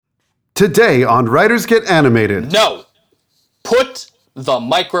Today on Writers Get Animated. No! Put the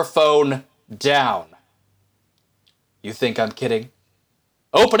microphone down. You think I'm kidding?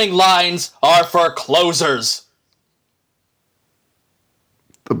 Opening lines are for closers.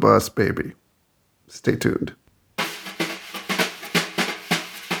 The Boss Baby. Stay tuned.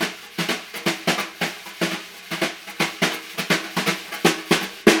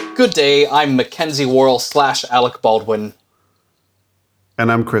 Good day, I'm Mackenzie Worrell / Alec Baldwin.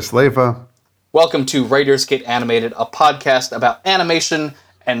 And I'm Chris Leva. Welcome to Writers Get Animated, a podcast about animation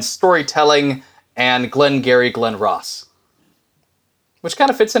and storytelling and Glenn Ross. Which kind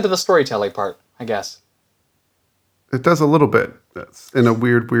of fits into the storytelling part, I guess. It does a little bit. That's in a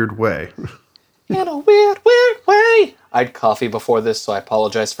weird way. In a weird way. I had coffee before this, so I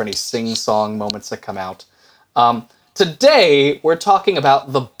apologize for any sing-song moments that come out. Today, we're talking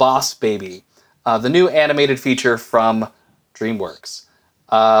about The Boss Baby, the new animated feature from DreamWorks.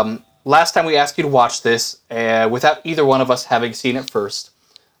 Last time we asked you to watch this, without either one of us having seen it first,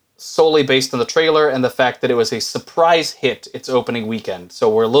 solely based on the trailer and the fact that it was a surprise hit its opening weekend.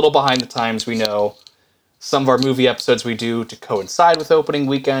 So we're a little behind the times, we know. Some of our movie episodes we do to coincide with opening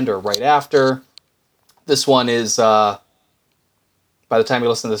weekend or right after. This one is, by the time you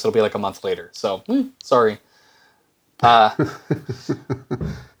listen to this, it'll be like a month later. So, sorry.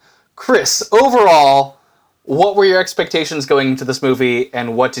 Chris, overall, what were your expectations going into this movie,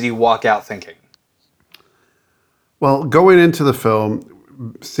 and what did you walk out thinking? Well, going into the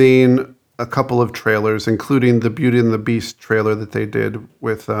film, seeing a couple of trailers, including the Beauty and the Beast trailer that they did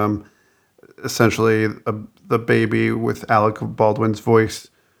with essentially the baby with Alec Baldwin's voice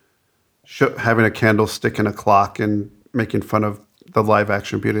having a candlestick and a clock and making fun of the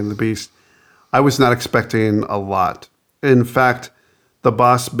live-action Beauty and the Beast. I was not expecting a lot. In fact, The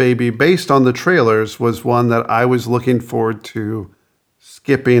Boss Baby, based on the trailers, was one that I was looking forward to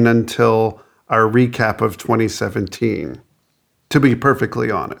skipping until our recap of 2017, to be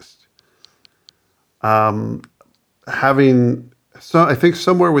perfectly honest. I think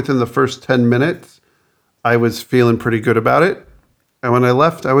somewhere within the first 10 minutes, I was feeling pretty good about it. And when I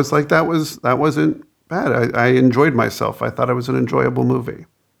left, I was like, that wasn't bad. I enjoyed myself. I thought it was an enjoyable movie.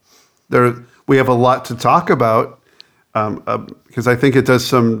 We have a lot to talk about because I think it does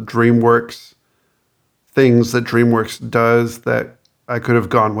some DreamWorks things that DreamWorks does that I could have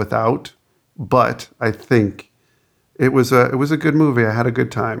gone without. But I think it was a good movie. I had a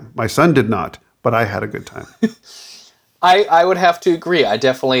good time. My son did not, but I had a good time. I would have to agree. I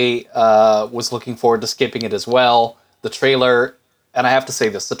definitely was looking forward to skipping it as well. The trailer, and I have to say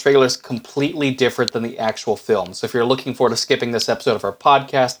this, the trailer is completely different than the actual film. So if you're looking forward to skipping this episode of our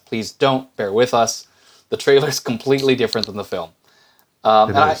podcast, please don't. Bear with us. The trailer is completely different than the film.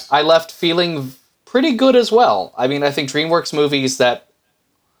 And I left feeling pretty good as well. I mean, I think DreamWorks movies that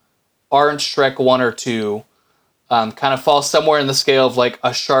aren't Shrek 1 or 2 kind of fall somewhere in the scale of like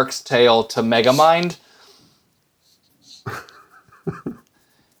A Shark's Tale to Megamind.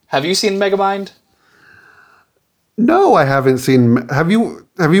 Have you seen Megamind? No, I haven't seen. Have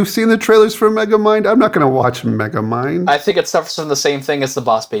you seen the trailers for Megamind? I'm not going to watch Megamind. I think it suffers from the same thing as The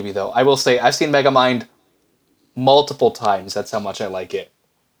Boss Baby, though. I will say I've seen Megamind multiple times. That's how much I like it.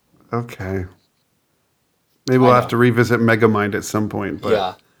 Okay. Maybe we'll have to revisit Megamind at some point. But.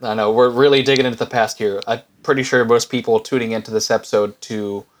 Yeah, I know. We're really digging into the past here. I'm pretty sure most people tuning into this episode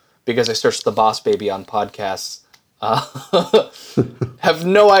because I searched The Boss Baby on podcasts have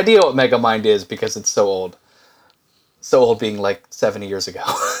no idea what Megamind is because it's so old. So old being like 70 years ago.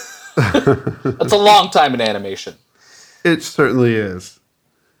 That's a long time in animation. It certainly is.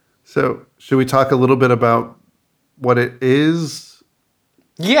 So, should we talk a little bit about what it is?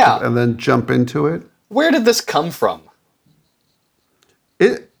 Yeah. And then jump into it? Where did this come from?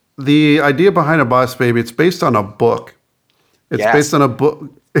 The idea behind A Boss Baby, it's based on a book. It's based on a book.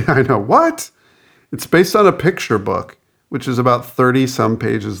 I know. What? It's based on a picture book, which is about 30-some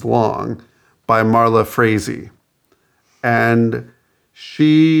pages long, by Marla Frazee. And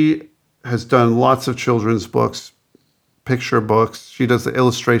she has done lots of children's books, picture books. She does the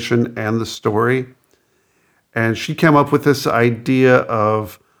illustration and the story. And she came up with this idea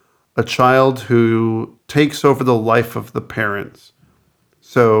of a child who takes over the life of the parents.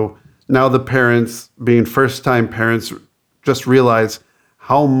 So now the parents, being first-time parents, just realize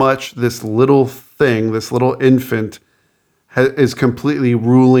how much this little thing, this little infant, is completely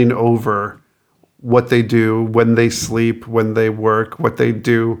ruling over what they do, when they sleep, when they work, what they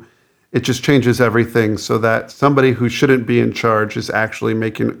do. It just changes everything so that somebody who shouldn't be in charge is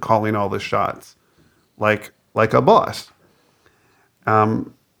actually calling all the shots, like a boss.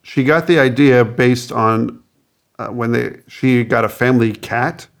 She got the idea based on she got a family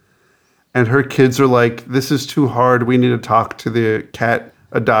cat, and her kids are like, this is too hard. We need to talk to the cat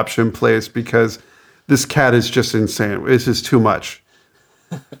adoption place because this cat is just insane. This is too much.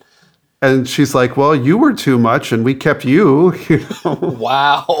 And she's like, well, you were too much and we kept you. You know?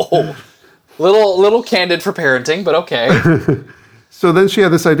 Wow. Little candid for parenting, but okay. So then she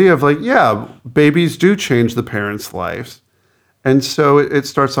had this idea of like, yeah, babies do change the parents' lives. And so it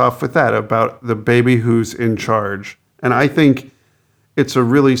starts off with that, about the baby who's in charge. And I think it's a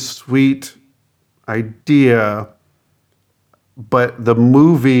really sweet idea, but the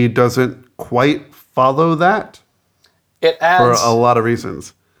movie doesn't quite follow that It adds... for a lot of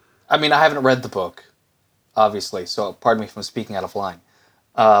reasons. I mean, I haven't read the book, obviously, so pardon me if I'm speaking out of line.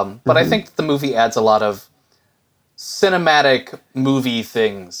 But I think the movie adds a lot of cinematic movie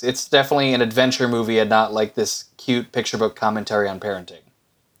things. It's definitely an adventure movie and not like this cute picture book commentary on parenting.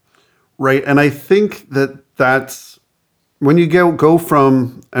 Right. And I think that's when you go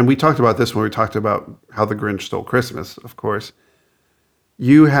from, and we talked about this when we talked about How the Grinch Stole Christmas, of course,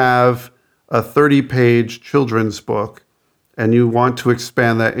 you have a 30-page children's book and you want to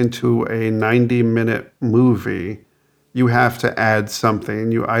expand that into a 90-minute movie, you have to add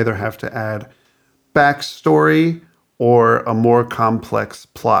something. You either have to add backstory or a more complex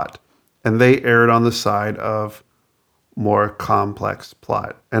plot. And they erred on the side of more complex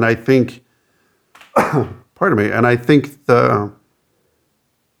plot. And I think, pardon me, and I think the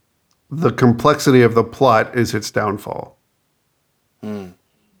complexity of the plot is its downfall.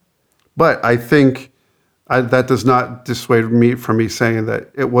 But I think that does not dissuade me from me saying that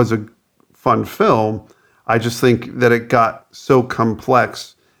it was a fun film. I just think that it got so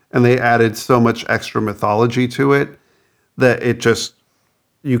complex and they added so much extra mythology to it that it just,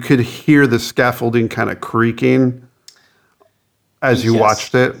 you could hear the scaffolding kind of creaking as you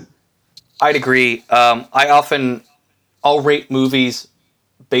watched it. I'd agree. I'll rate movies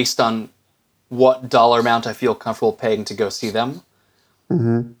based on what dollar amount I feel comfortable paying to go see them.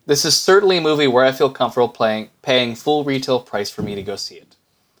 Mm-hmm. This is certainly a movie where I feel comfortable paying full retail price for me to go see it.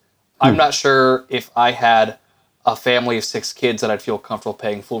 I'm not sure if I had a family of 6 kids that I'd feel comfortable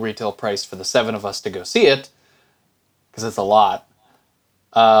paying full retail price for the 7 of us to go see it, because it's a lot.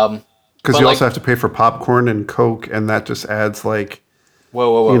 Because you also have to pay for popcorn and Coke, and that just adds like,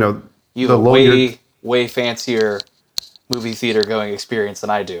 whoa. You know, you have a way fancier movie theater going experience than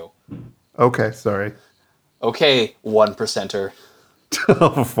I do. Okay, sorry. Okay, 1%er.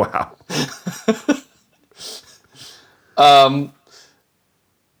 Oh, wow.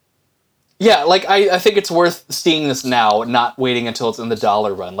 Yeah, like, I think it's worth seeing this now, not waiting until it's in the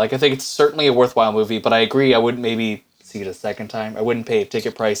dollar run. Like, I think it's certainly a worthwhile movie, but I agree, I wouldn't maybe see it a second time. I wouldn't pay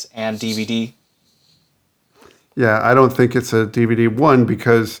ticket price and DVD. Yeah, I don't think it's a DVD, one,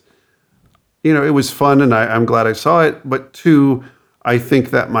 because, you know, it was fun and I'm glad I saw it, but 2, I think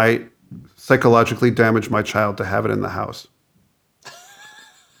that might psychologically damage my child to have it in the house.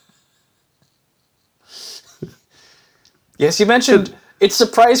 Yes, you mentioned... It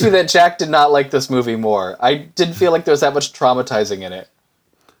surprised me that Jack did not like this movie more. I didn't feel like there was that much traumatizing in it.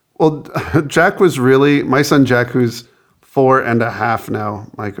 Well, Jack was really... My son Jack, who's 4.5 now,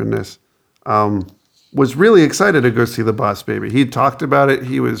 my goodness, was really excited to go see The Boss Baby. He talked about it.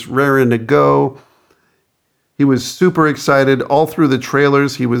 He was raring to go. He was super excited. All through the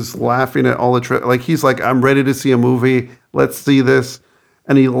trailers, he was laughing at all the trailers. Like, he's like, I'm ready to see a movie. Let's see this.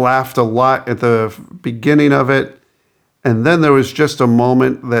 And he laughed a lot at the beginning of it. And then there was just a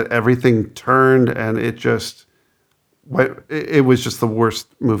moment that everything turned and it was just the worst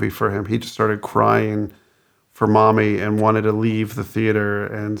movie for him. He just started crying for mommy and wanted to leave the theater.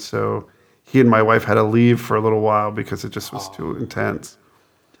 And so he and my wife had to leave for a little while because it just was too intense.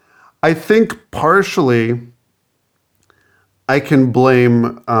 I think partially I can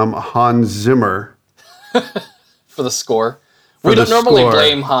blame Hans Zimmer. For the score. We don't normally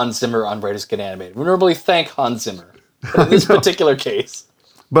blame Hans Zimmer on Writers Get Animated. We normally thank Hans Zimmer. But in this particular case.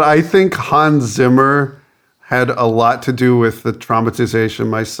 But I think Hans Zimmer had a lot to do with the traumatization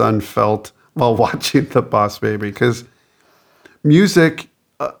my son felt while watching The Boss Baby, because music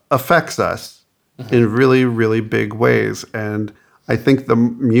affects us in really, really big ways. And I think the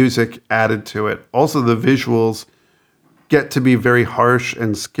music added to it. Also, the visuals get to be very harsh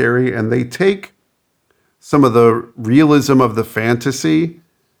and scary, and they take some of the realism of the fantasy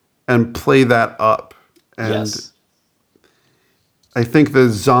and play that up. And yes. I think the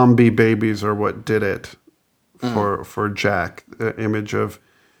zombie babies are what did it for Jack. The image of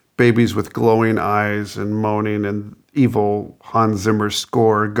babies with glowing eyes and moaning and evil Hans Zimmer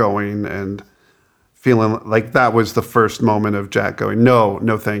score going and feeling like that was the first moment of Jack going, no,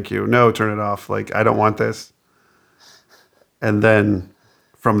 thank you. No, turn it off. Like, I don't want this. And then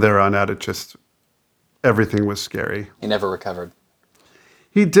from there on out, everything was scary. He never recovered.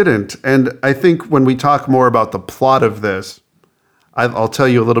 He didn't. And I think when we talk more about the plot of this, I'll tell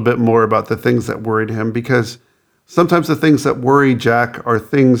you a little bit more about the things that worried him, because sometimes the things that worry Jack are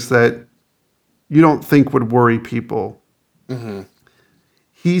things that you don't think would worry people. Mm-hmm.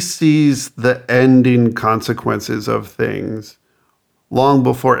 He sees the ending consequences of things long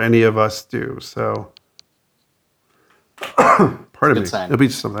before any of us do. So, pardon me. Sign. It'll be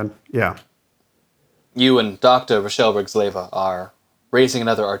something. Yeah. You and Dr. Rochelle Briggs-Leyva are raising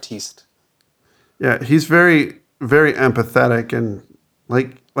another artiste. Yeah, he's very, very empathetic. And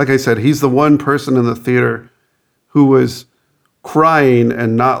like I said, he's the one person in the theater who was crying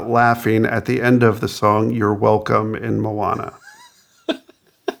and not laughing at the end of the song, You're Welcome in Moana.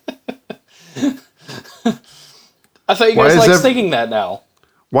 I thought you guys liked singing that now.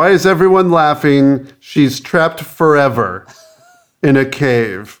 Why is everyone laughing? She's trapped forever in a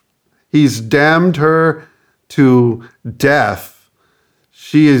cave. He's damned her to death.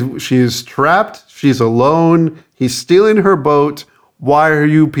 She is trapped. She's alone. He's stealing her boat. Why are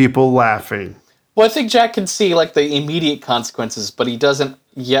you people laughing? Well, I think Jack can see like the immediate consequences, but he doesn't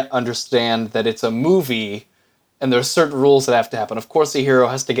yet understand that it's a movie and there's certain rules that have to happen. Of course, the hero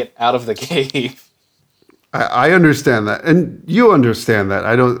has to get out of the cave. I understand that, and you understand that.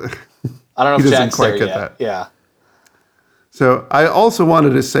 I don't know if Jack's quite get that. Yeah. So I also wanted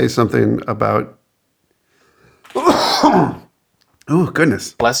to say something about. Oh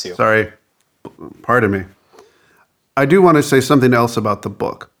goodness! Bless you. Sorry, pardon me. I do want to say something else about the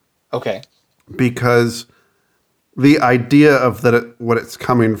book. Okay. Because the idea of what it's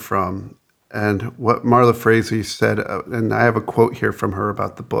coming from, and what Marla Frazee said, and I have a quote here from her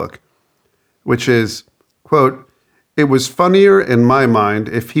about the book, which is, quote, "It was funnier in my mind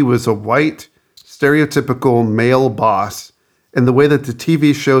if he was a white, stereotypical male boss in the way that the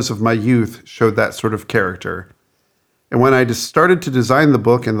TV shows of my youth showed that sort of character. And when I just started to design the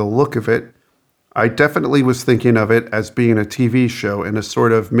book and the look of it, I definitely was thinking of it as being a TV show in a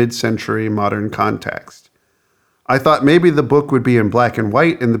sort of mid-century modern context. I thought maybe the book would be in black and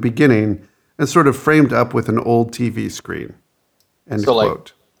white in the beginning and sort of framed up with an old TV screen." End so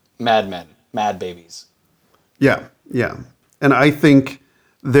quote. Like Mad Men, Mad Babies. Yeah. And I think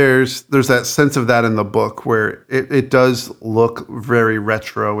there's that sense of that in the book where it does look very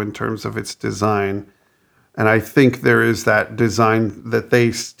retro in terms of its design. And I think there is that design that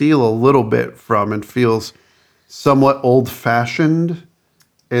they steal a little bit from and feels somewhat old-fashioned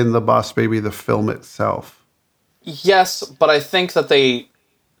in The Boss Baby, the film itself. Yes, but I think that they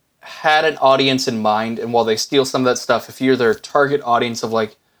had an audience in mind, and while they steal some of that stuff, if you're their target audience of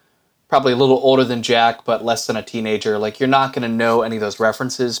like probably a little older than Jack, but less than a teenager, like you're not going to know any of those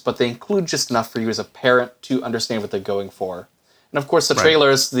references, but they include just enough for you as a parent to understand what they're going for. And of course, the trailer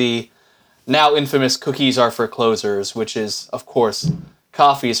is the now infamous Cookies Are for Closers, which is, of course,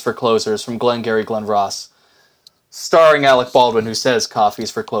 Coffee's for Closers from Glengarry Glen Ross, starring Alec Baldwin, who says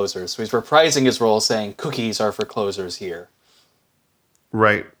Coffee's for Closers. So he's reprising his role saying Cookies Are for Closers here.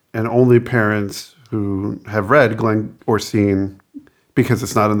 Right. And only parents who have read Glenn or seen, because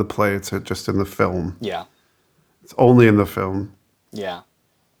it's not in the play, it's just in the film. Yeah. It's only in the film. Yeah.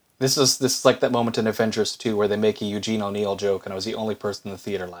 This is like that moment in Avengers 2 where they make a Eugene O'Neill joke and I was the only person in the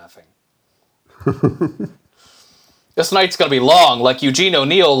theater laughing. This night's gonna be long, like Eugene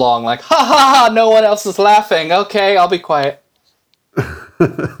O'Neill long, like, ha ha ha, no one else is laughing. Okay, I'll be quiet.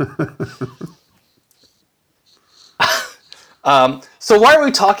 So why are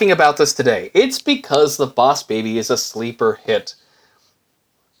we talking about this today? It's because The Boss Baby is a sleeper hit.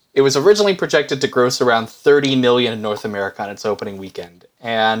 It was originally projected to gross around $30 million in North America on its opening weekend.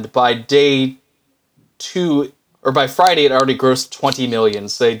 And by day 2, or by Friday, it already grossed $20 million.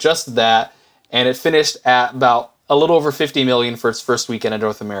 So just that. And it finished at about a little over $50 million for its first weekend in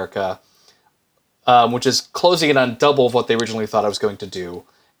North America, which is closing it on double of what they originally thought it was going to do.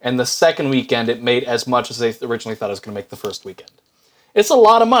 And the second weekend, it made as much as they originally thought it was going to make the first weekend. It's a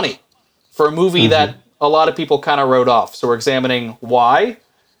lot of money for a movie that a lot of people kind of wrote off. So we're examining why.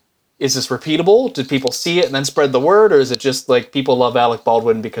 Is this repeatable? Did people see it and then spread the word? Or is it just like people love Alec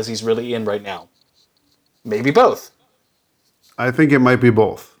Baldwin because he's really in right now? Maybe both. I think it might be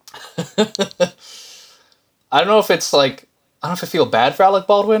both. I don't know if it's like, I don't know if I feel bad for Alec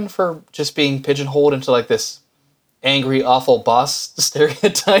Baldwin for just being pigeonholed into like this angry, awful boss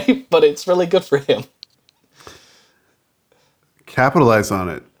stereotype, but it's really good for him. Capitalize on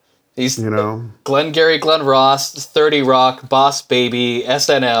it. He's, Glengarry Glen Ross, 30 Rock, Boss Baby,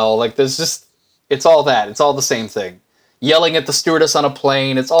 SNL, like there's just, it's all that. It's all the same thing. Yelling at the stewardess on a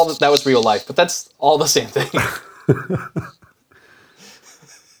plane, it's all, that was real life, but that's all the same thing.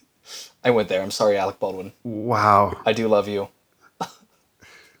 I went there. I'm sorry, Alec Baldwin. Wow. I do love you.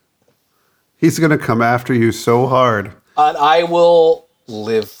 He's going to come after you so hard. And I will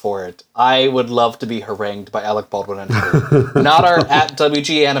live for it. I would love to be harangued by Alec Baldwin on Twitter. Not our at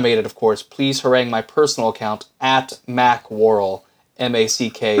WG Animated, of course. Please harangue my personal account at MacWorrell,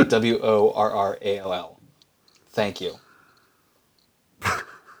 MacWorrall. Thank you.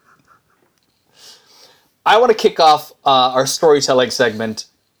 I want to kick off our storytelling segment.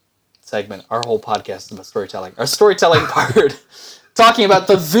 Our whole podcast is about storytelling. Our storytelling part, talking about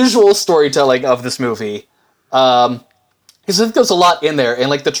the visual storytelling of this movie. Because I think there's a lot in there, and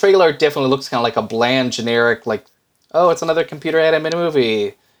like the trailer definitely looks kind of like a bland, generic, like, oh, it's another computer animated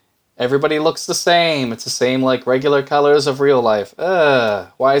movie. Everybody looks the same. It's the same like regular colors of real life.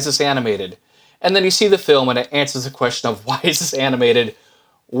 Why is this animated? And then you see the film, and it answers the question of why is this animated,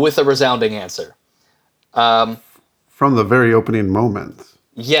 with a resounding answer. From the very opening moments.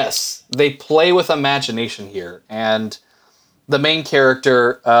 Yes, they play with imagination here, and the main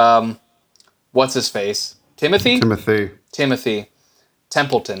character, what's his face? Timothy Templeton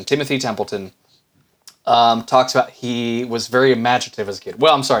talks about he was very imaginative as a kid.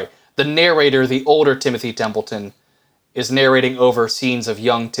 Well, I'm sorry. The narrator, the older Timothy Templeton, is narrating over scenes of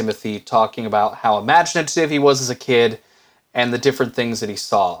young Timothy talking about how imaginative he was as a kid and the different things that he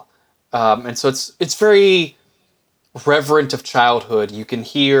saw. And so it's very reverent of childhood. You can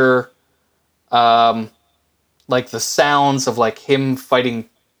hear like the sounds of like him fighting,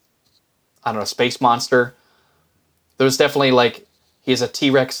 I don't know, a space monster. There's definitely like he has a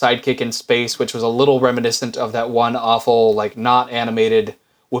T-Rex sidekick in space, which was a little reminiscent of that one awful, like not animated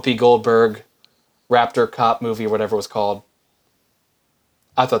Whoopi Goldberg Raptor Cop movie or whatever it was called.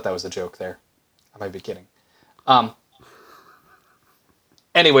 I thought that was a joke there. I might be kidding.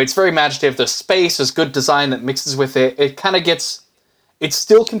 Anyway, it's very imaginative. The space is good design that mixes with it. It kind of gets... It's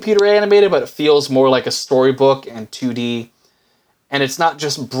still computer animated, but it feels more like a storybook and 2D. And it's not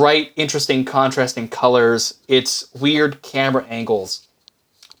just bright, interesting, contrasting colors. It's weird camera angles.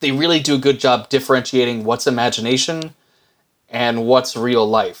 They really do a good job differentiating what's imagination and what's real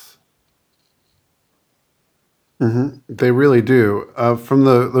life. Mm-hmm. They really do. From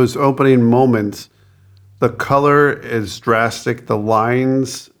those opening moments, the color is drastic. The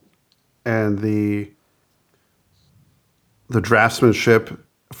lines and the draftsmanship,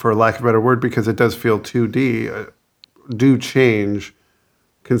 for lack of a better word, because it does feel 2D, do change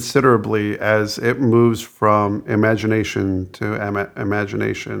considerably as it moves from imagination to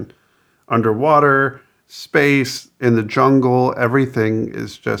imagination. Underwater, space, in the jungle, everything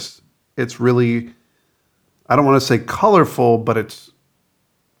is just, it's really, I don't want to say colorful, but it's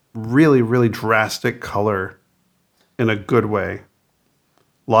really, really drastic color in a good way.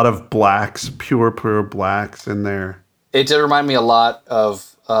 A lot of blacks, pure blacks in there. It did remind me a lot of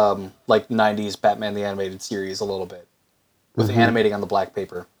like 90s Batman the Animated Series a little bit, with animating on the black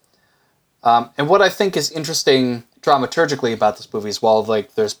paper. And what I think is interesting dramaturgically about this movie is while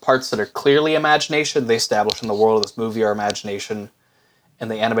like there's parts that are clearly imagination, they establish in the world of this movie are imagination, and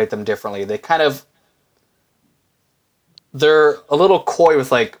they animate them differently. They're a little coy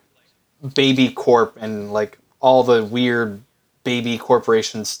with like Baby Corp and like all the weird baby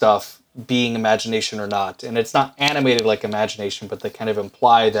corporation stuff being imagination or not. And it's not animated like imagination, but they kind of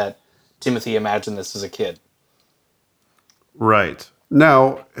imply that Timothy imagined this as a kid. Right.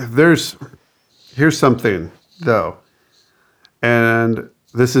 Now, here's something, though. And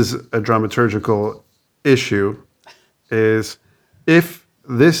this is a dramaturgical issue, is if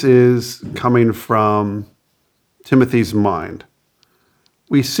this is coming from Timothy's mind,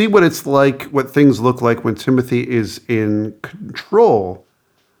 we see what it's like, what things look like when Timothy is in control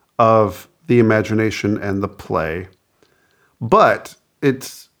of the imagination and the play. But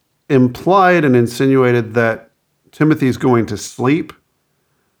it's implied and insinuated that Timothy's going to sleep.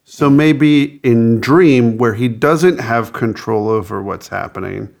 So maybe in dream, where he doesn't have control over what's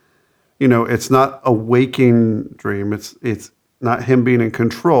happening, you know, it's not a waking dream. It's not him being in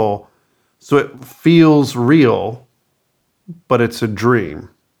control. So it feels real, but it's a dream.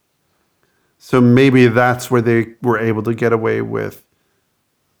 So maybe that's where they were able to get away with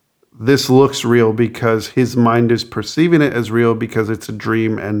this looks real because his mind is perceiving it as real because it's a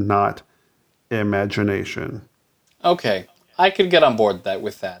dream and not imagination. Okay, I could get on board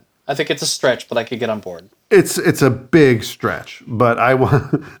with that. I think it's a stretch, but I could get on board. It's a big stretch, but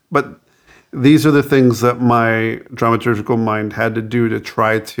but these are the things that my dramaturgical mind had to do to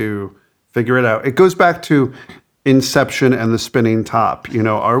try to figure it out. It goes back to Inception and the spinning top. You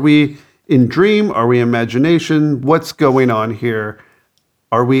know, are we in dream? Are we imagination? What's going on here?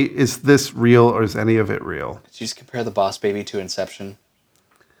 Is this real or is any of it real? Did you just compare the Boss Baby to Inception?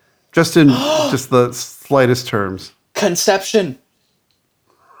 Just in just the slightest terms. Conception.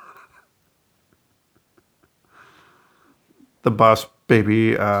 The Boss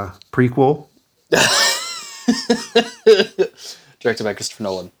Baby prequel. Directed by Christopher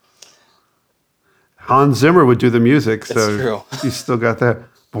Nolan. Hans Zimmer would do the music, It's so true. you still got that.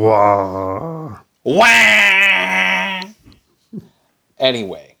 Wah. Wah!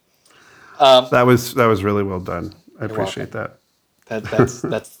 Anyway. That was really well done. I appreciate that. That's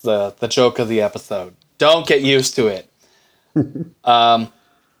the joke of the episode. Don't get used to it.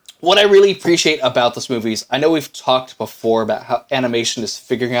 What I really appreciate about this movie is, I know we've talked before about how animation is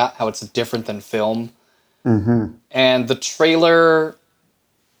figuring out how it's different than film. Mm-hmm. And the trailer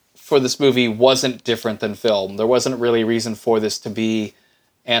for this movie wasn't different than film. There wasn't really a reason for this to be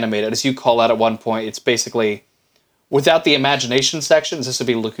animated. As you call out at one point, it's basically, without the imagination sections, this would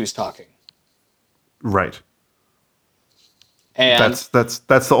be Look Who's Talking. Right. And that's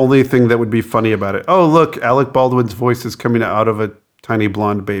the only thing that would be funny about it. Oh, look, Alec Baldwin's voice is coming out of a tiny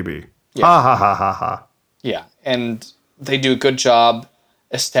blonde baby. Yeah. Ha ha ha ha ha. Yeah, and they do a good job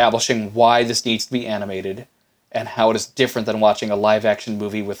establishing why this needs to be animated and how it is different than watching a live action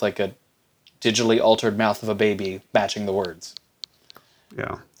movie with like a digitally altered mouth of a baby matching the words.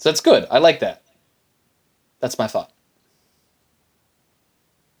 Yeah. So that's good. I like that. That's my thought.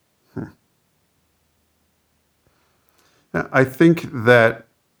 I think that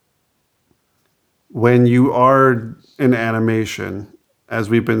when you are in animation, as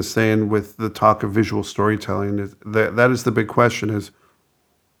we've been saying with the talk of visual storytelling, that is the big question: is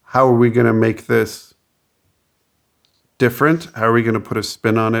how are we going to make this different? How are we going to put a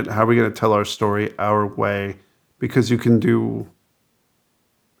spin on it? How are we going to tell our story our way? Because you can do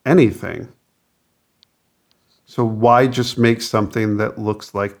anything. So why just make something that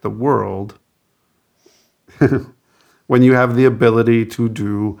looks like the world when you have the ability to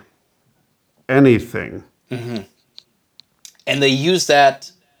do anything? Mm-hmm. And they use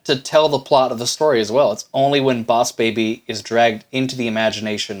that to tell the plot of the story as well. It's only when Boss Baby is dragged into the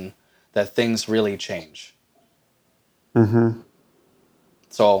imagination that things really change. Mm-hmm.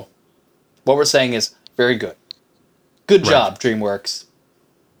 So, what we're saying is very good. Good job, DreamWorks.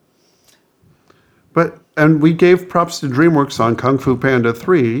 And we gave props to DreamWorks on Kung Fu Panda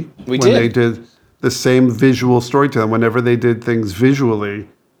 3 when they did the same visual storytelling. Whenever they did things visually,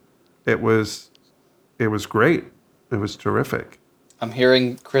 it was great. It was terrific. I'm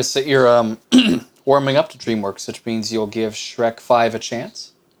hearing, Chris, that you're warming up to DreamWorks, which means you'll give Shrek 5 a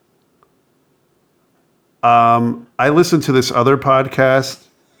chance? I listened to this other podcast,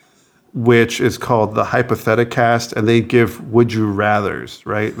 which is called the Hypotheticast, and they give Would You Rathers,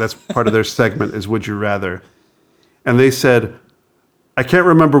 right? That's part of their segment is Would You Rather. And they said, I can't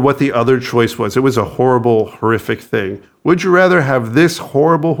remember what the other choice was. It was a horrible, horrific thing. Would you rather have this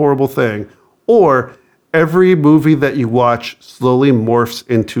horrible, horrible thing, or every movie that you watch slowly morphs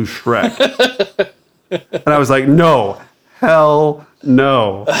into Shrek? And I was like, no, hell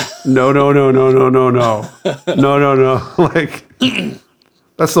no. No, no, no, no, no, no, no. No, no, no. Like,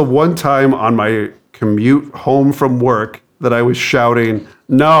 that's the one time on my commute home from work that I was shouting,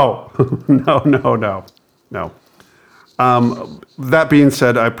 no, no, no, no, no. That being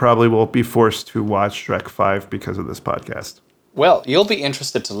said, I probably will be forced to watch Shrek 5 because of this podcast. Well, you'll be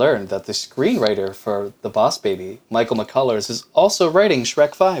interested to learn that the screenwriter for The Boss Baby, Michael McCullers, is also writing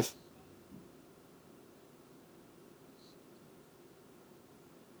Shrek 5.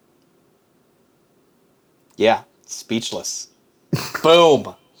 Yeah, speechless.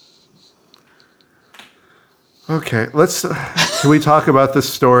 Boom. Okay, can we talk about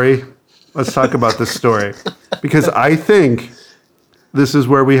this story? Let's talk about this story. Because I think this is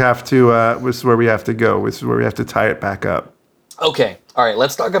where we have to go. This is where we have to tie it back up. Okay, all right,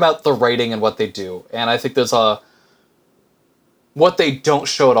 let's talk about the writing and what they do. And I think what they don't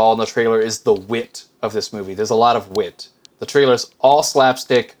show at all in the trailer is the wit of this movie. There's a lot of wit. The trailer's all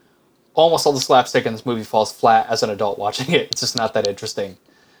slapstick. Almost all the slapstick in this movie falls flat as an adult watching it. It's just not that interesting.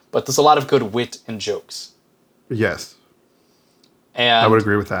 But there's a lot of good wit and jokes. Yes. And I would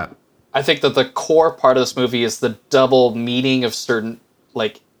agree with that. I think that the core part of this movie is the double meaning of certain,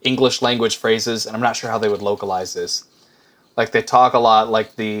 like, English language phrases, and I'm not sure how they would localize this. Like, they talk a lot,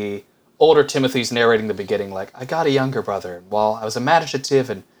 like the older Timothy's narrating the beginning, like, I got a younger brother, and while I was imaginative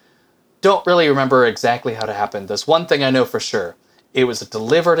and don't really remember exactly how it happened, there's one thing I know for sure. It was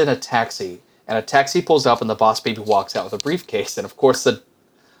delivered in a taxi, and a taxi pulls up and the Boss Baby walks out with a briefcase, and of course the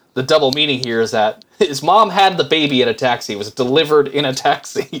double meaning here is that his mom had the baby in a taxi. It was delivered in a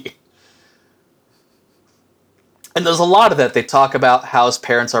taxi. And there's a lot of that. They talk about how his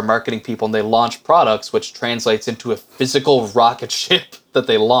parents are marketing people and they launch products, which translates into a physical rocket ship that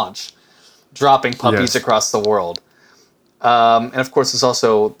they launch, dropping puppies Yes. across the world. And of course, there's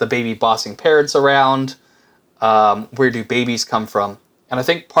also the baby bossing parents around. Where do babies come from? And I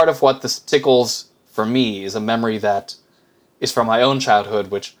think part of what this tickles for me is a memory that is from my own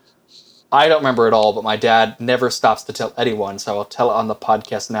childhood, which I don't remember at all, but my dad never stops to tell anyone, so I'll tell it on the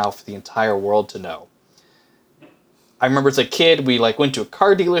podcast now for the entire world to know. I remember as a kid, we went to a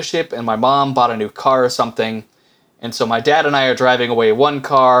car dealership and my mom bought a new car or something. And so my dad and I are driving away one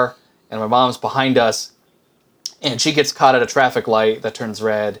car and my mom's behind us and she gets caught at a traffic light that turns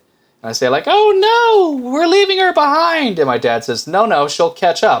red. And I say oh no, we're leaving her behind. And my dad says, no, she'll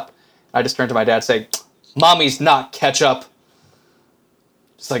catch up. I just turn to my dad and say, Mommy's not catch up.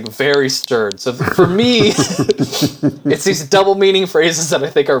 It's very stirred. So for me, it's these double meaning phrases that I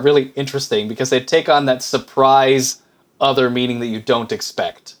think are really interesting because they take on that surprise other meaning that you don't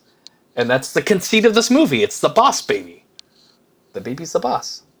expect. And that's the conceit of this movie. It's the boss baby. The baby's the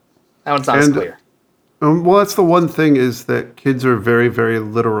boss. That one's not as clear. Well, that's the one thing is that kids are very, very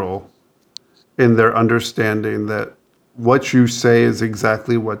literal in their understanding that what you say is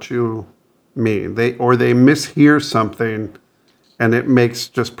exactly what you mean. They mishear something and it makes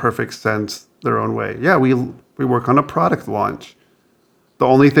just perfect sense their own way. Yeah, we work on a product launch. The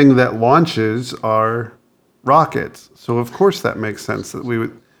only thing that launches are rockets. So of course that makes sense that we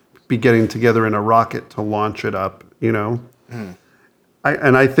would be getting together in a rocket to launch it up,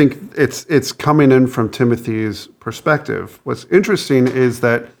 I think it's coming in from Timothy's perspective. What's interesting is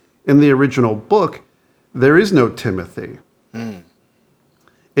that in the original book, there is no Timothy.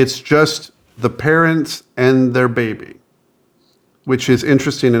 It's just the parents and their baby, which is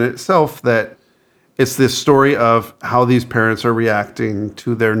interesting in itself that it's this story of how these parents are reacting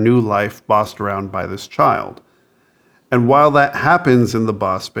to their new life bossed around by this child. And while that happens in The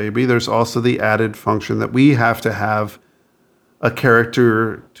Boss Baby, there's also the added function that we have to have a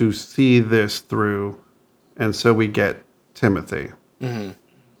character to see this through. And so we get Timothy,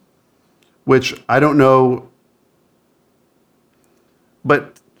 which I don't know.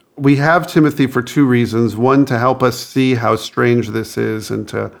 But we have Timothy for two reasons. One, to help us see how strange this is and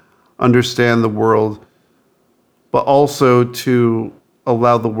to understand the world, but also to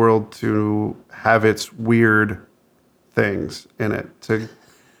allow the world to have its weird things in it.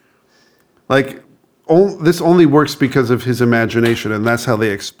 This only works because of his imagination, and that's how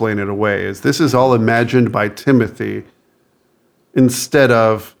they explain it away. This is all imagined by Timothy instead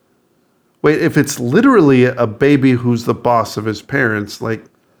of, wait, if it's literally a baby who's the boss of his parents,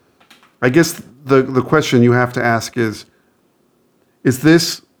 I guess the question you have to ask is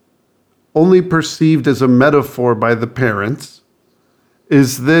this only perceived as a metaphor by the parents?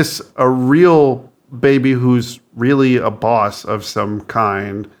 Is this a real baby who's really a boss of some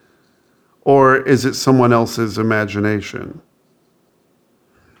kind? Or is it someone else's imagination?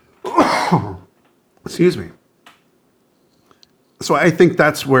 Excuse me. So I think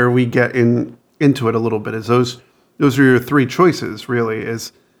that's where we get into it a little bit. Is those are your three choices, really.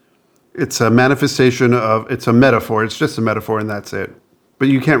 It's a manifestation of, it's a metaphor. It's just a metaphor and that's it. But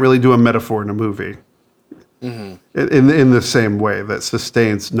you can't really do a metaphor in a movie in the same way that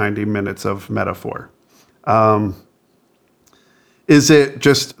sustains 90 minutes of metaphor. Is it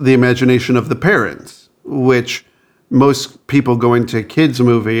just the imagination of the parents, which most people going to a kids'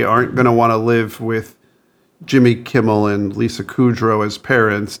 movie aren't going to want to live with Jimmy Kimmel and Lisa Kudrow as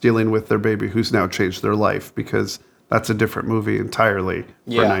parents dealing with their baby who's now changed their life, because that's a different movie entirely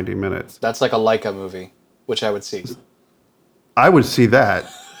for 90 minutes. That's like a Leica movie, which I would see. I would see that.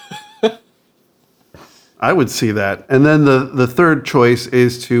 I would see that. And then the third choice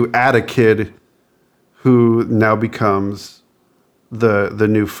is to add a kid who now becomes the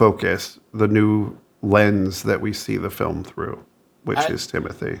new focus, the new lens that we see the film through, which is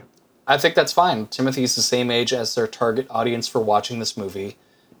Timothy. I think that's fine. Timothy's the same age as their target audience for watching this movie,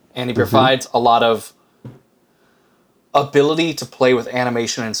 and he provides a lot of ability to play with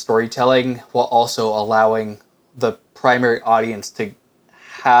animation and storytelling while also allowing the primary audience to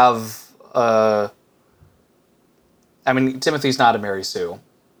have Timothy's not a Mary Sue,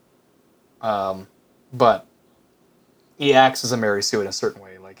 but he acts as a Mary Sue in a certain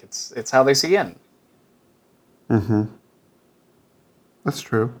way. It's how they see in. That's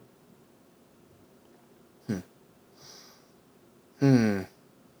true.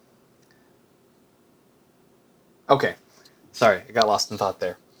 Okay. Sorry, I got lost in thought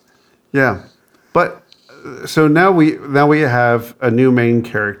there. Yeah. But so now we have a new main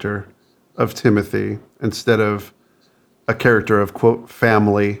character of Timothy instead of a character of, quote,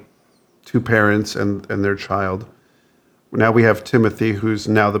 family, two parents and their child. Now we have Timothy, who's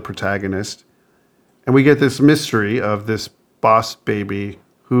now the protagonist. And we get this mystery of this boss baby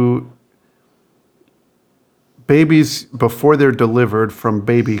who babies before they're delivered from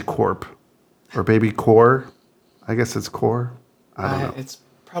Baby Corp or Baby Core. I guess it's Core. I don't know. It's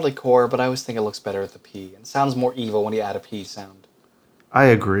probably Core, but I always think it looks better with the P. It sounds more evil when you add a P sound. I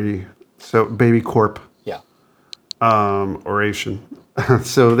agree. So Baby Corp. Yeah. Oration.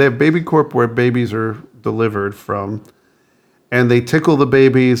 So they have Baby Corp where babies are delivered from, and they tickle the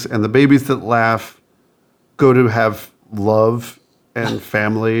babies, and the babies that laugh go to have love and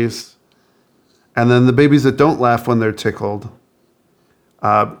families. And then the babies that don't laugh when they're tickled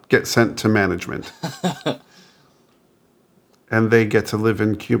get sent to management. And they get to live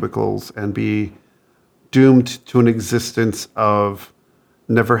in cubicles and be doomed to an existence of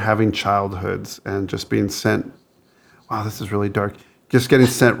never having childhoods and just being sent. Wow, this is really dark. Just getting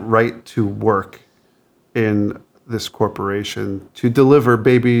sent right to work in this corporation to deliver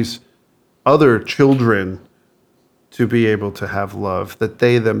babies, other children, to be able to have love that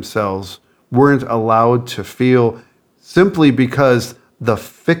they themselves weren't allowed to feel simply because the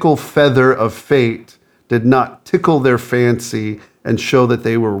fickle feather of fate did not tickle their fancy and show that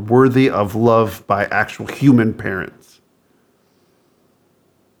they were worthy of love by actual human parents.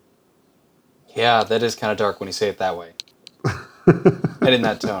 Yeah, that is kind of dark when you say it that way. And in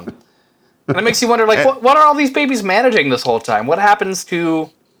that tone. And it makes you wonder, like, what are all these babies managing this whole time? What happens to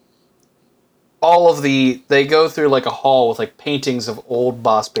all of the... They go through, like, a hall with, like, paintings of old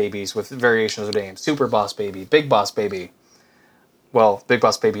boss babies with variations of names. Super Boss Baby, Big Boss Baby. Well, Big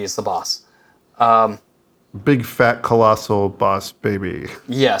Boss Baby is the boss. Big, fat, colossal boss baby.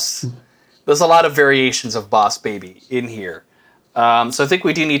 Yes. There's a lot of variations of Boss Baby in here. So I think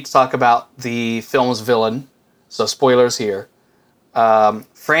we do need to talk about the film's villain. So spoilers here.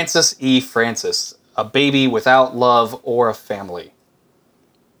 Francis E. Francis, a baby without love or a family.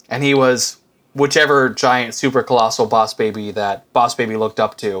 And he was whichever giant super colossal boss baby that Boss Baby looked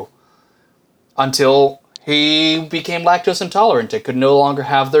up to until he became lactose intolerant and could no longer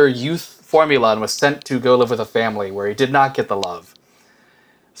have their youth formula and was sent to go live with a family where he did not get the love.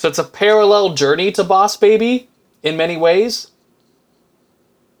 So it's a parallel journey to Boss Baby in many ways,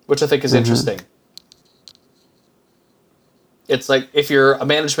 which I think is interesting. It's like if you're a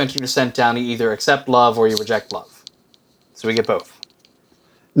management, you're sent down, you either accept love or you reject love. So we get both.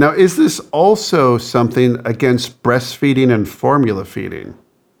 Now, is this also something against breastfeeding and formula feeding?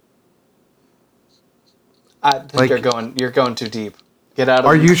 I think you're going too deep. Get out of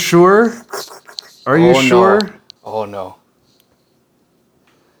Are you sure? Are you sure? No. Oh no.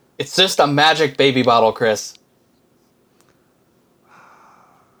 It's just a magic baby bottle, Chris.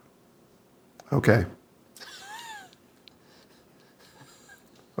 Okay.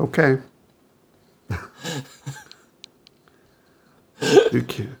 Okay. You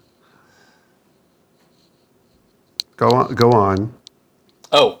can't. Go on. Go on.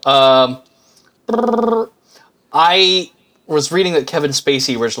 Oh, I was reading that Kevin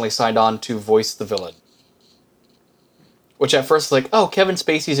Spacey originally signed on to voice the villain. Which at first, like, oh, Kevin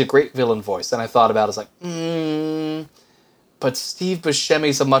Spacey's a great villain voice. And I thought about it, like, but Steve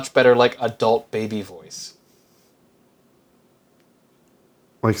Buscemi's a much better, like, adult baby voice.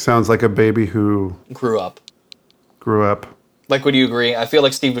 Like, sounds like a baby who Grew up. Like, would you agree? I feel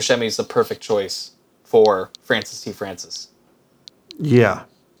like Steve Buscemi is the perfect choice for Francis T. Francis. Yeah,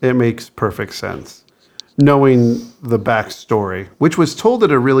 it makes perfect sense. Knowing the backstory, which was told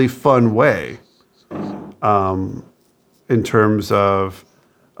in a really fun way, in terms of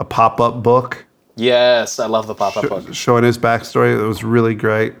a pop-up book. Yes, I love the pop-up book. Showing his backstory, it was really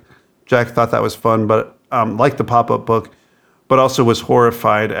great. Jack thought that was fun, but liked the pop-up book, but also was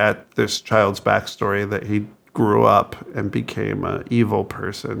horrified at this child's backstory that he grew up and became an evil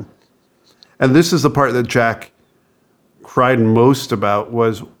person. And this is the part that Jack cried most about,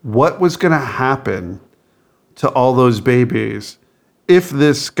 was what was going to happen to all those babies if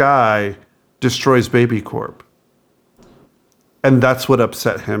this guy destroys Baby Corp. And that's what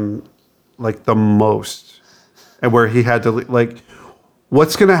upset him, like, the most. And where he had to, like,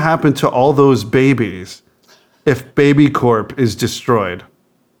 what's going to happen to all those babies if Baby Corp is destroyed?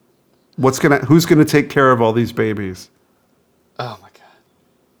 Who's going to take care of all these babies? Oh my god.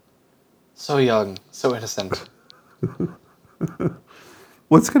 So young, so innocent.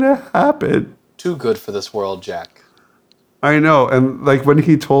 What's going to happen? Too good for this world, Jack. I know. And, like, when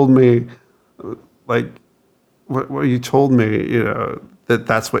he told me, like, what you told me, you know,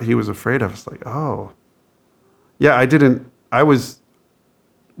 that's what he was afraid of. It's like, oh. Yeah,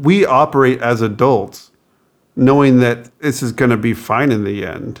 we operate as adults knowing that this is going to be fine in the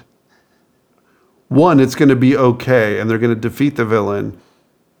end. one, it's going to be okay, and they're going to defeat the villain.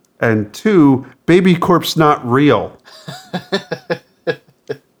 And two, Baby Corp's not real.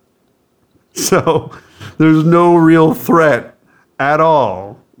 So there's no real threat at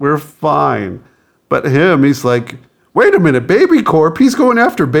all. We're fine. But him, he's like, wait a minute, Baby Corp? He's going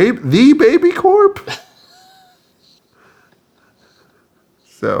after the Baby Corp?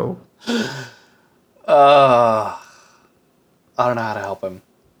 So. I don't know how to help him.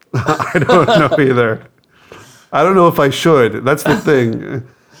 I don't know either. I don't know if I should. That's the thing.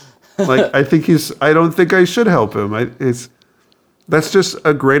 Like, I don't think I should help him. That's just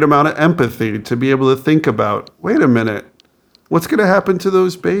a great amount of empathy to be able to think about, wait a minute, what's going to happen to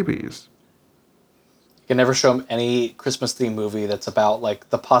those babies? You can never show him any Christmas themed movie that's about like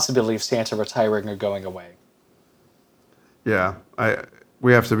the possibility of Santa retiring or going away. Yeah,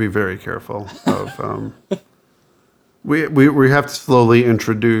 we have to be very careful of. We have to slowly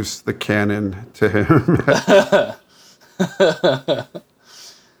introduce the canon to him.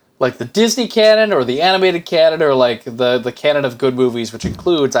 Like the Disney canon or the animated canon or like the canon of good movies, which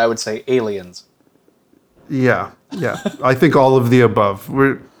includes, I would say, Aliens. Yeah. I think all of the above.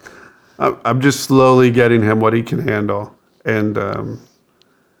 I'm just slowly getting him what he can handle. And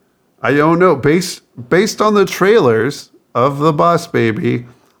I don't know. Based on the trailers of The Boss Baby,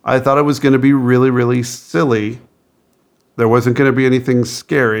 I thought it was going to be really, really silly. There wasn't going to be anything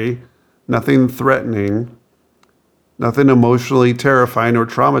scary, nothing threatening, nothing emotionally terrifying or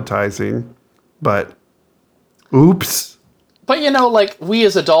traumatizing. But, oops. But, you know, like, we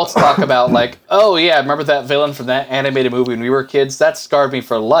as adults talk about, like, oh, yeah, remember that villain from that animated movie when we were kids? That scarred me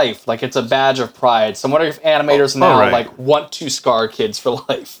for life. Like, it's a badge of pride. So I'm wondering if animators now, right. like, want to scar kids for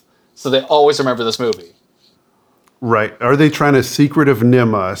life. So they always remember this movie. Right. Are they trying to secretive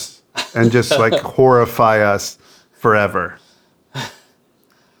nim us and just, like, horrify us forever?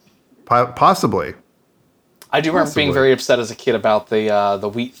 Possibly. I do remember being very upset as a kid about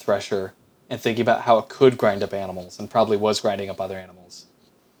the wheat thresher and thinking about how it could grind up animals and probably was grinding up other animals.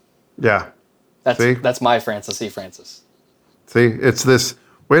 Yeah. That's my Francis E. Francis. See, it's this,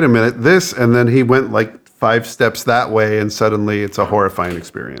 wait a minute, this, and then he went like 5 steps that way, and suddenly it's a horrifying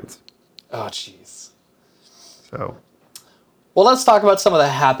experience. Oh, jeez. So. Well, let's talk about some of the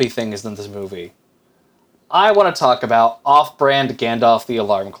happy things in this movie. I want to talk about off-brand Gandalf the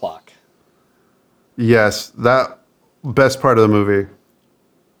Alarm Clock. Yes, that best part of the movie.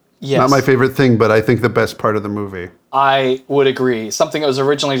 Yes. Not my favorite thing, but I think the best part of the movie. I would agree. Something that was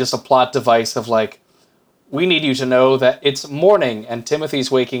originally just a plot device of like, we need you to know that it's morning and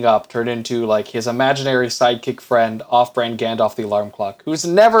Timothy's waking up turned into like his imaginary sidekick friend, off-brand Gandalf the Alarm Clock, who's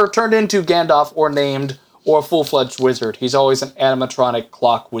never turned into Gandalf or named or a full-fledged wizard. He's always an animatronic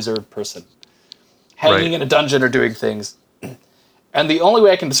clock wizard person. Hanging in a dungeon or doing things. And the only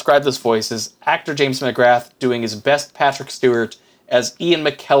way I can describe this voice is actor James McGrath doing his best Patrick Stewart as Ian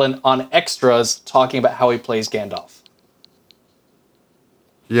McKellen on Extras talking about how he plays Gandalf.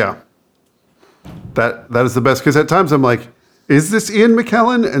 Yeah. That is the best, because at times I'm like, is this Ian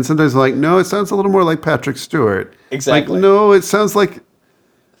McKellen? And sometimes I'm like, no, it sounds a little more like Patrick Stewart. Exactly. Like, no, it sounds like...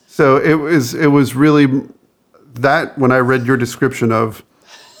 So it was really... That, when I read your description of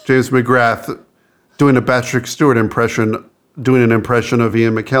James McGrath doing a Patrick Stewart impression, doing an impression of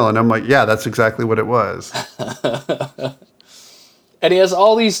Ian McKellen, I'm like, yeah, that's exactly what it was. And he has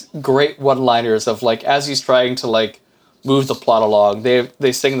all these great one-liners of, like, as he's trying to, like, move the plot along,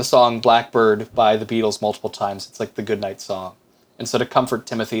 they sing the song Blackbird by the Beatles multiple times. It's like the Goodnight song. And so to comfort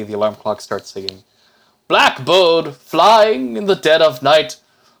Timothy, the alarm clock starts singing, Blackbird, flying in the dead of night,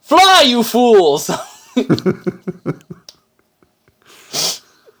 fly, you fools!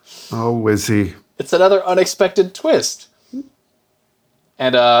 Oh, Wizzy. It's another unexpected twist.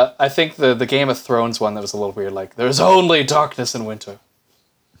 And I think the Game of Thrones one that was a little weird, like, there's only darkness in winter.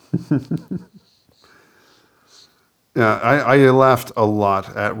 Yeah, I laughed a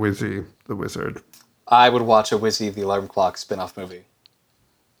lot at Wizzy the Wizard. I would watch a Wizzy the Alarm Clock spin-off movie.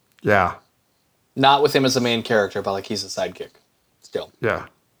 Yeah. Not with him as the main character, but like he's a sidekick. Still. Yeah.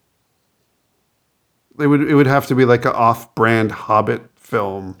 It would have to be like an off-brand Hobbit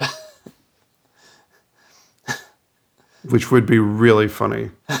film. Which would be really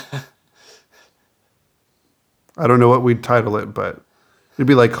funny. I don't know what we'd title it, but it'd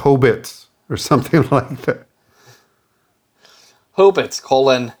be like Hobbits or something like that.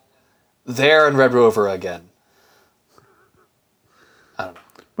 Hobbits, there in Red Rover again. I don't know.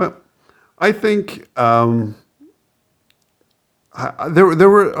 But I think there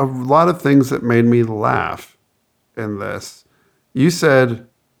were a lot of things that made me laugh in this. You said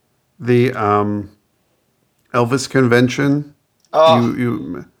the Elvis convention.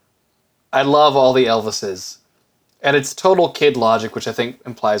 Oh. I love all the Elvises. And it's total kid logic, which I think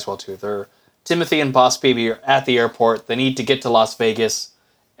implies well too. Timothy and Boss Baby are at the airport. They need to get to Las Vegas.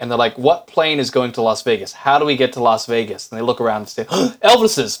 And they're like, what plane is going to Las Vegas? How do we get to Las Vegas? And they look around and say,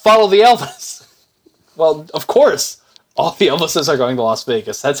 Elvises, follow the Elvis. Well, of course, all the Elvises are going to Las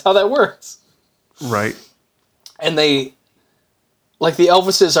Vegas. That's how that works. Right. And the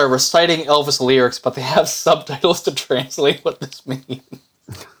Elvises are reciting Elvis lyrics, but they have subtitles to translate what this means.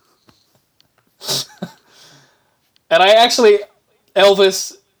 And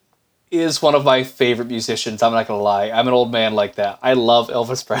Elvis is one of my favorite musicians. I'm not going to lie. I'm an old man like that. I love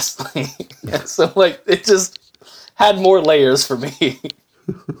Elvis Presley. And so, it just had more layers for me.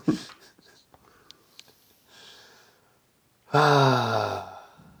 I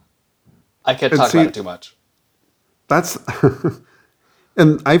can't talk about it too much. That's...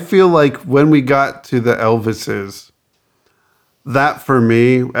 And I feel like when we got to the Elvises, that for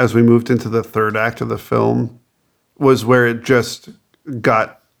me, as we moved into the third act of the film, was where it just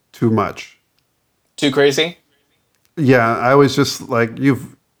got too much. Too crazy? Yeah, I was just like,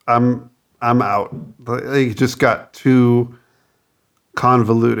 I'm out. It just got too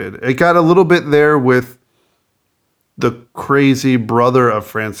convoluted. It got a little bit there with the crazy brother of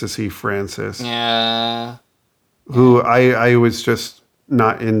Francis E. Francis. Yeah. Who I was just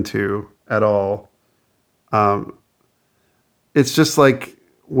not into at all. It's just like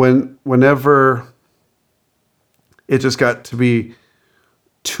whenever it just got to be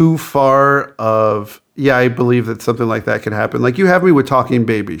too far of, yeah, I believe that something like that could happen. Like you have me with talking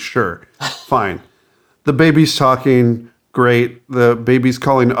babies, sure, fine. The baby's talking, great. The baby's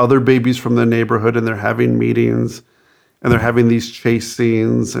calling other babies from the neighborhood and they're having meetings and they're having these chase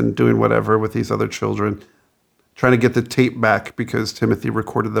scenes and doing whatever with these other children, trying to get the tape back because Timothy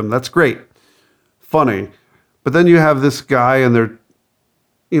recorded them. That's great. Funny. But then you have this guy and they're,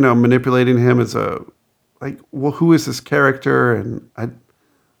 manipulating him as well, who is this character? And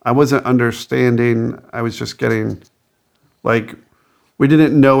I wasn't understanding. I was just getting, we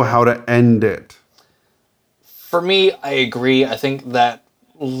didn't know how to end it. For me, I agree. I think that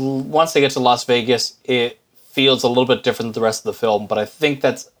once they get to Las Vegas, it feels a little bit different than the rest of the film, but I think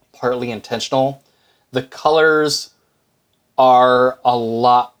that's partly intentional. The colors are a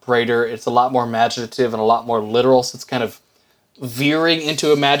lot brighter. It's a lot more imaginative and a lot more literal, so it's kind of veering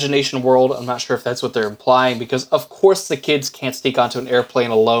into imagination world. I'm not sure if that's what they're implying, because of course the kids can't sneak onto an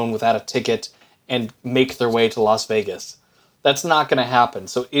airplane alone without a ticket and make their way to Las Vegas. That's not going to happen.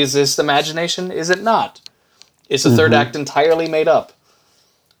 So is this imagination? Is it not? Is the third act entirely made up?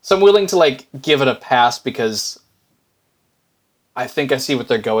 So I'm willing to give it a pass because I think I see what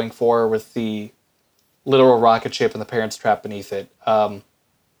they're going for with the literal rocket ship and the parents trapped beneath it. I'm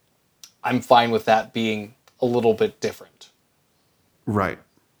fine with that being a little bit different. Right.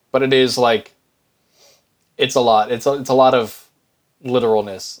 But it is it's a lot. It's a lot of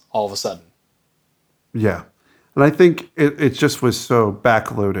literalness all of a sudden. Yeah. And I think it just was so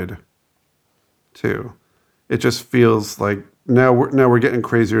backloaded too. It just feels like now we're getting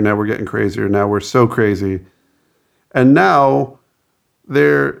crazier, now we're getting crazier, now we're so crazy. And now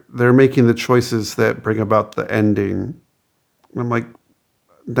they're making the choices that bring about the ending. And I'm like,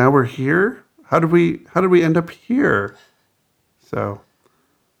 now we're here? How did we end up here? So,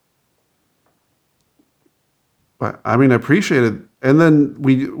 but I mean, I appreciate it. And then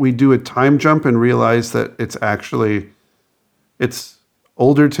we do a time jump and realize that it's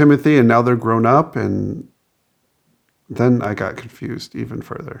older Timothy and now they're grown up, and then I got confused even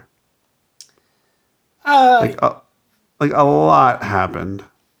further. A lot happened.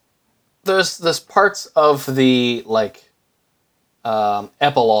 There's parts of the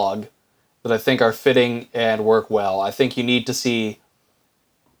epilogue that I think are fitting and work well. I think you need to see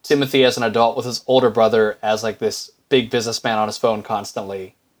Timothy as an adult with his older brother as this big businessman on his phone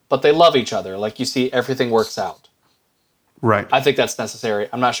constantly, but they love each other. You see, everything works out. Right. I think that's necessary.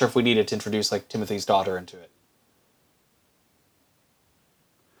 I'm not sure if we needed to introduce Timothy's daughter into it.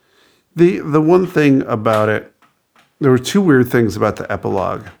 The one thing about it, there were two weird things about the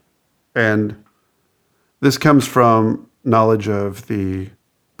epilogue, and this comes from knowledge of the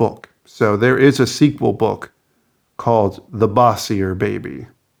book. So there is a sequel book called The Bossier Baby.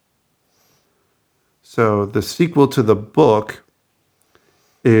 So the sequel to the book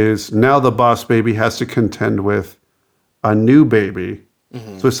is now the boss baby has to contend with a new baby.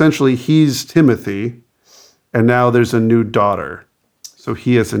 Mm-hmm. So essentially he's Timothy, and now there's a new daughter. So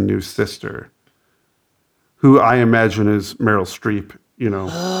he has a new sister, who I imagine is Meryl Streep,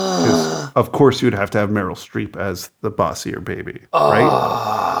 'cause of course you'd have to have Meryl Streep as the bossier baby,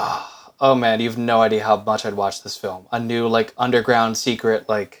 right? Oh man, you have no idea how much I'd watch this film. A new underground secret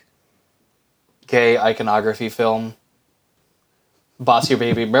gay iconography film. Boss Your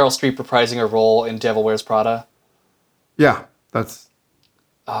Baby. Meryl Streep reprising her role in Devil Wears Prada. Yeah, that's...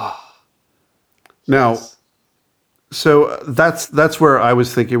 Now, Yes. so that's where I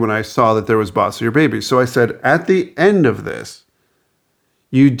was thinking when I saw that there was Boss Your Baby. So I said, at the end of this,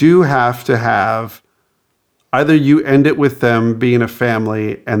 you do have to have... Either you end it with them being a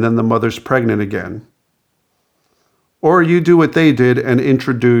family and then the mother's pregnant again, or you do what they did and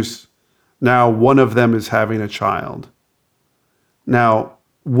introduce now one of them is having a child. Now,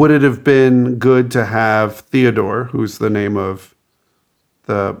 would it have been good to have Theodore, who's the name of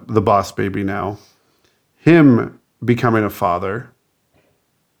the boss baby now, him becoming a father,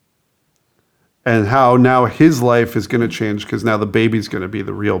 and how now his life is going to change because now the baby's going to be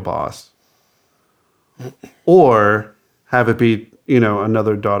the real boss? Or have it be,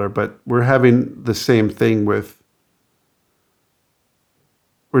 another daughter, but we're having the same thing we're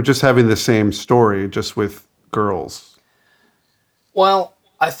just having the same story, just with girls. Well,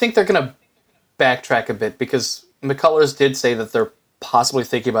 I think they're going to backtrack a bit because McCullers did say that they're possibly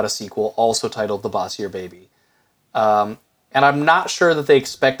thinking about a sequel also titled The Boss Your Baby. And I'm not sure that they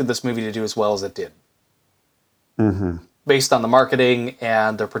expected this movie to do as well as it did. Mm-hmm. Based on the marketing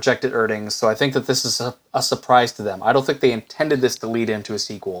and their projected earnings, so I think that this is a surprise to them. I don't think they intended this to lead into a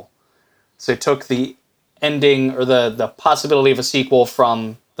sequel. So they took the ending or the possibility of a sequel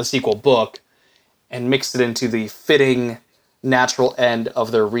from the sequel book and mixed it into the fitting, natural end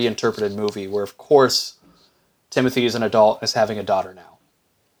of their reinterpreted movie, where, of course, Timothy is an adult and is having a daughter now.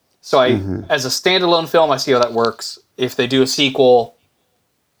 So as a standalone film, I see how that works. If they do a sequel...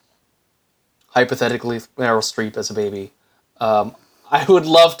 hypothetically, Meryl Streep as a baby. I would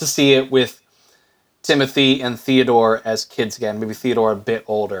love to see it with Timothy and Theodore as kids again. Maybe Theodore a bit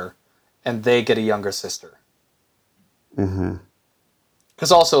older, and they get a younger sister. Mm-hmm.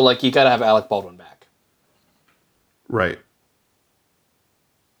 Because also, you gotta have Alec Baldwin back. Right.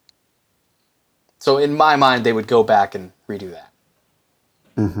 So in my mind, they would go back and redo that.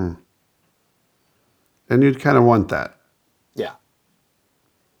 Mm-hmm. And you'd kind of want that. Yeah.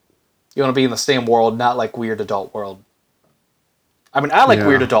 You want to be in the same world, not like Weird Adult World. I mean, I like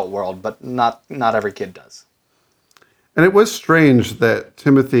Weird Adult World, but not every kid does. And it was strange that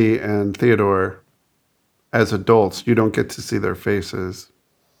Timothy and Theodore, as adults, you don't get to see their faces.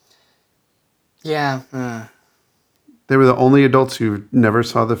 Yeah. They were the only adults you never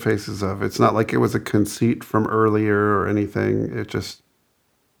saw the faces of. It's not like it was a conceit from earlier or anything. It just,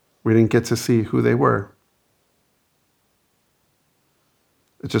 we didn't get to see who they were.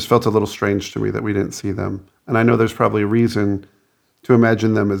 It just felt a little strange to me that we didn't see them. And I know there's probably a reason to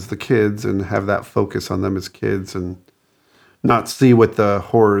imagine them as the kids and have that focus on them as kids and not see what the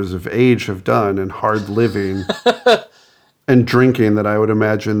horrors of age have done and hard living and drinking that I would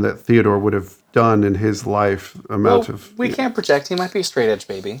imagine that Theodore would have done in his life. We can't project. He might be a straight edge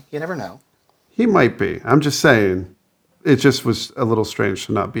baby. You never know. He might be. I'm just saying. It just was a little strange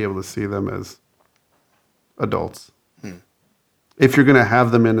to not be able to see them as adults. If you're going to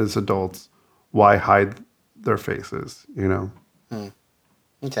have them in as adults, why hide their faces,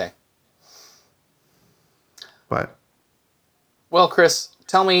 Okay. But. Well, Chris,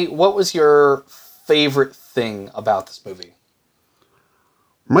 tell me, what was your favorite thing about this movie?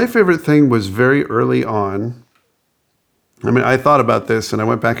 My favorite thing was very early on. I mean, I thought about this and I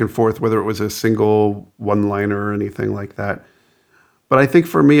went back and forth whether it was a single one-liner or anything like that. But I think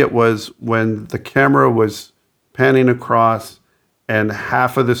for me it was when the camera was panning across and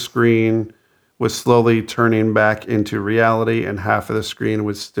half of the screen was slowly turning back into reality and half of the screen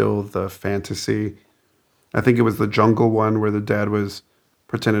was still the fantasy. I think it was the jungle one where the dad was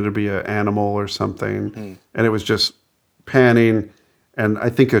pretending to be an animal or something. And it was just panning. And I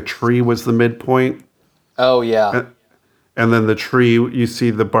think a tree was the midpoint. Oh, yeah. And then the tree, you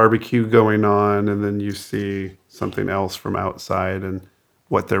see the barbecue going on, and then you see something else from outside and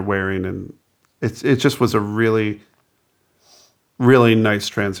what they're wearing. And it just was a really, really nice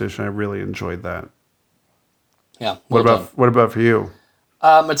transition. I really enjoyed that. Yeah. What about for you?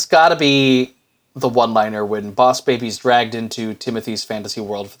 It's got to be the one-liner when Boss Baby's dragged into Timothy's fantasy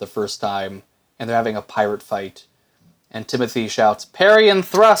world for the first time, and they're having a pirate fight, and Timothy shouts, "Parry and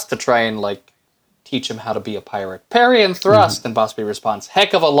thrust," to try and, teach him how to be a pirate. "Parry and thrust," and Boss Baby responds,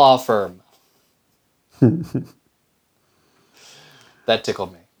 "Heck of a law firm." That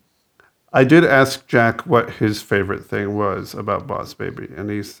tickled me. I did ask Jack what his favorite thing was about Boss Baby, and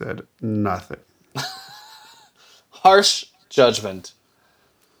he said nothing. Harsh judgment.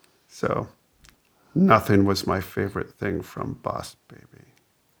 So, nothing was my favorite thing from Boss Baby.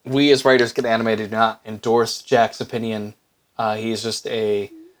 We as writers get animated do not endorse Jack's opinion. He's just a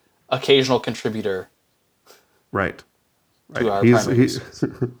occasional contributor Right. to our primary source.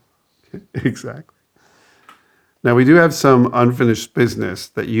 Exactly. Now, we do have some unfinished business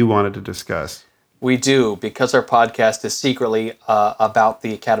that you wanted to discuss. We do, because our podcast is secretly about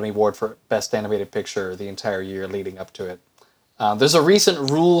the Academy Award for Best Animated Picture the entire year leading up to it. There's a recent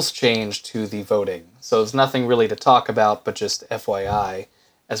rules change to the voting, so there's nothing really to talk about, but just FYI,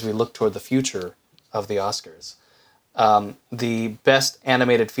 as we look toward the future of the Oscars. The Best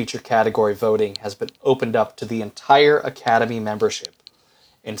Animated Feature category voting has been opened up to the entire Academy membership,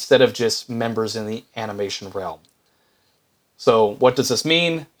 instead of just members in the animation realm. So what does this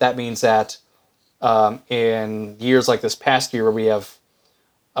mean? That means that in years like this past year where we have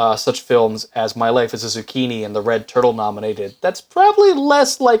such films as My Life as a Zucchini and The Red Turtle nominated, that's probably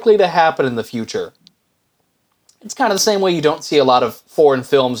less likely to happen in the future. It's kind of the same way you don't see a lot of foreign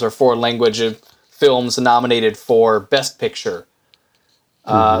films or foreign language films nominated for Best Picture.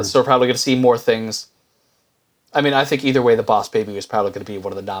 So we're probably going to see more things. I mean, I think either way, The Boss Baby is probably going to be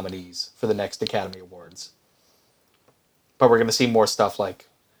one of the nominees for the next Academy Awards. But we're going to see more stuff like,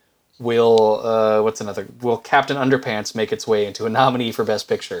 will Captain Underpants make its way into a nominee for Best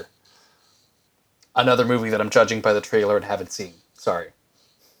Picture? Another movie that I'm judging by the trailer and haven't seen. Sorry.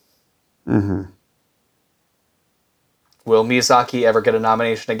 Mm-hmm. Will Miyazaki ever get a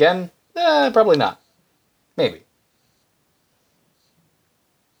nomination again? Probably not. Maybe.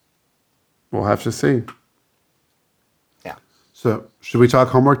 We'll have to see. Yeah. So, should we talk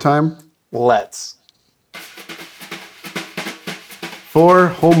homework time? Let's. For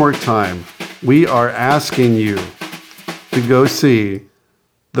homework time, we are asking you to go see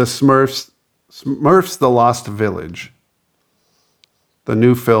the Smurfs The Lost Village, the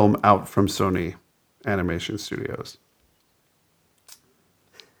new film out from Sony Animation Studios.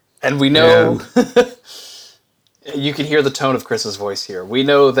 And we know, you can hear the tone of Chris's voice here. We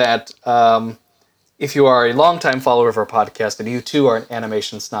know that if you are a longtime follower of our podcast and you too are an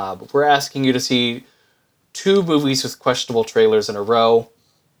animation snob, we're asking you to see 2 movies with questionable trailers in a row.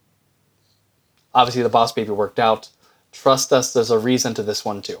 Obviously, The Boss Baby worked out. Trust us, there's a reason to this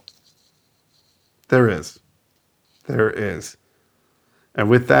one too. There is. There is. And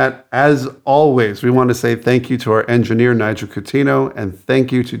with that, as always, we want to say thank you to our engineer, Nigel Coutinho, and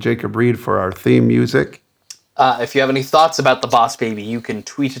thank you to Jacob Reed for our theme music. If you have any thoughts about The Boss Baby, you can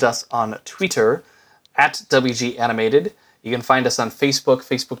tweet at us on Twitter at WG Animated. You can find us on Facebook,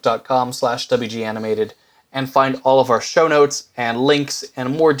 facebook.com/WG Animated, and find all of our show notes and links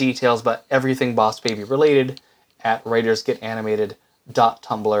and more details about everything Boss Baby related at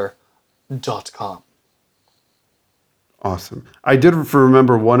writersgetanimated.tumblr.com. Awesome. I did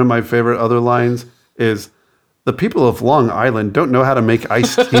remember one of my favorite other lines is, the people of Long Island don't know how to make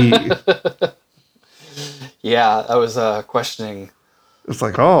iced tea. Yeah, I was questioning It's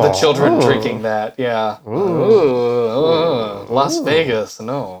like, oh. the children drinking that. Yeah. Ooh, Las Vegas,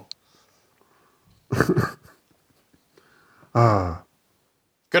 no.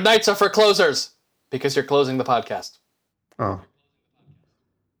 Good nights are for closers, because you're closing the podcast. Oh.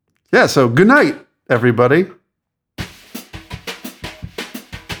 Yeah, so good night, everybody.